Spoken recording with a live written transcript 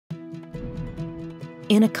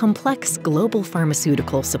In a complex global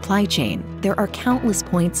pharmaceutical supply chain, there are countless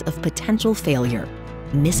points of potential failure: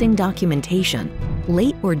 missing documentation,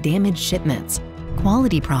 late or damaged shipments,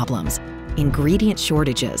 quality problems, ingredient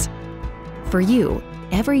shortages. For you,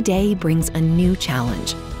 every day brings a new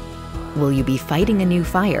challenge. Will you be fighting a new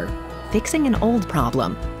fire, fixing an old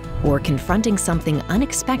problem, or confronting something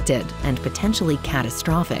unexpected and potentially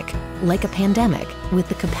catastrophic, like a pandemic, with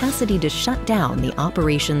the capacity to shut down the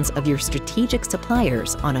operations of your strategic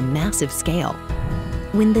suppliers on a massive scale?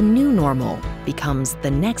 When the new normal becomes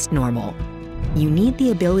the next normal, you need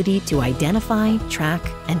the ability to identify, track,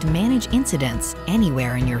 and manage incidents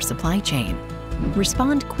anywhere in your supply chain.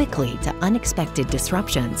 Respond quickly to unexpected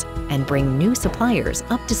disruptions and bring new suppliers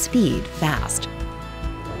up to speed fast.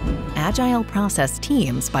 Agile Process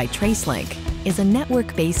Teams by TraceLink is a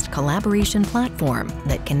network-based collaboration platform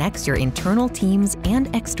that connects your internal teams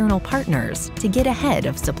and external partners to get ahead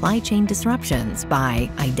of supply chain disruptions by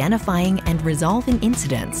identifying and resolving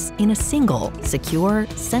incidents in a single, secure,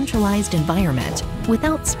 centralized environment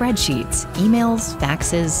without spreadsheets, emails,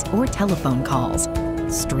 faxes, or telephone calls,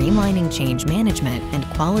 streamlining change management and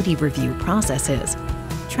quality review processes,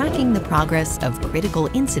 tracking the progress of critical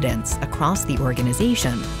incidents across the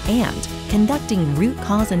organization, and conducting root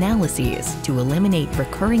cause analyses to eliminate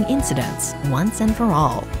recurring incidents once and for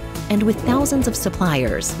all. And with thousands of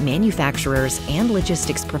suppliers, manufacturers, and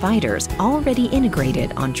logistics providers already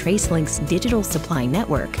integrated on TraceLink's digital supply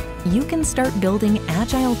network, you can start building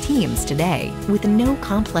agile teams today with no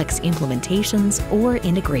complex implementations or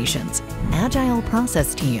integrations. Agile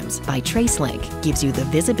Process Teams by TraceLink gives you the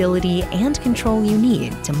visibility and control you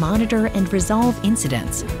need to monitor and resolve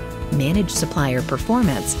incidents, manage supplier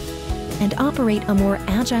performance, and operate a more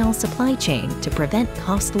agile supply chain to prevent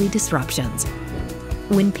costly disruptions.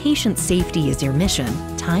 When patient safety is your mission,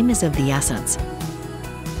 time is of the essence.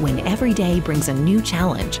 When every day brings a new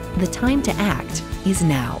challenge, the time to act is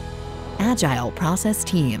now. Agile Process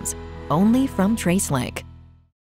Teams, only from TraceLink.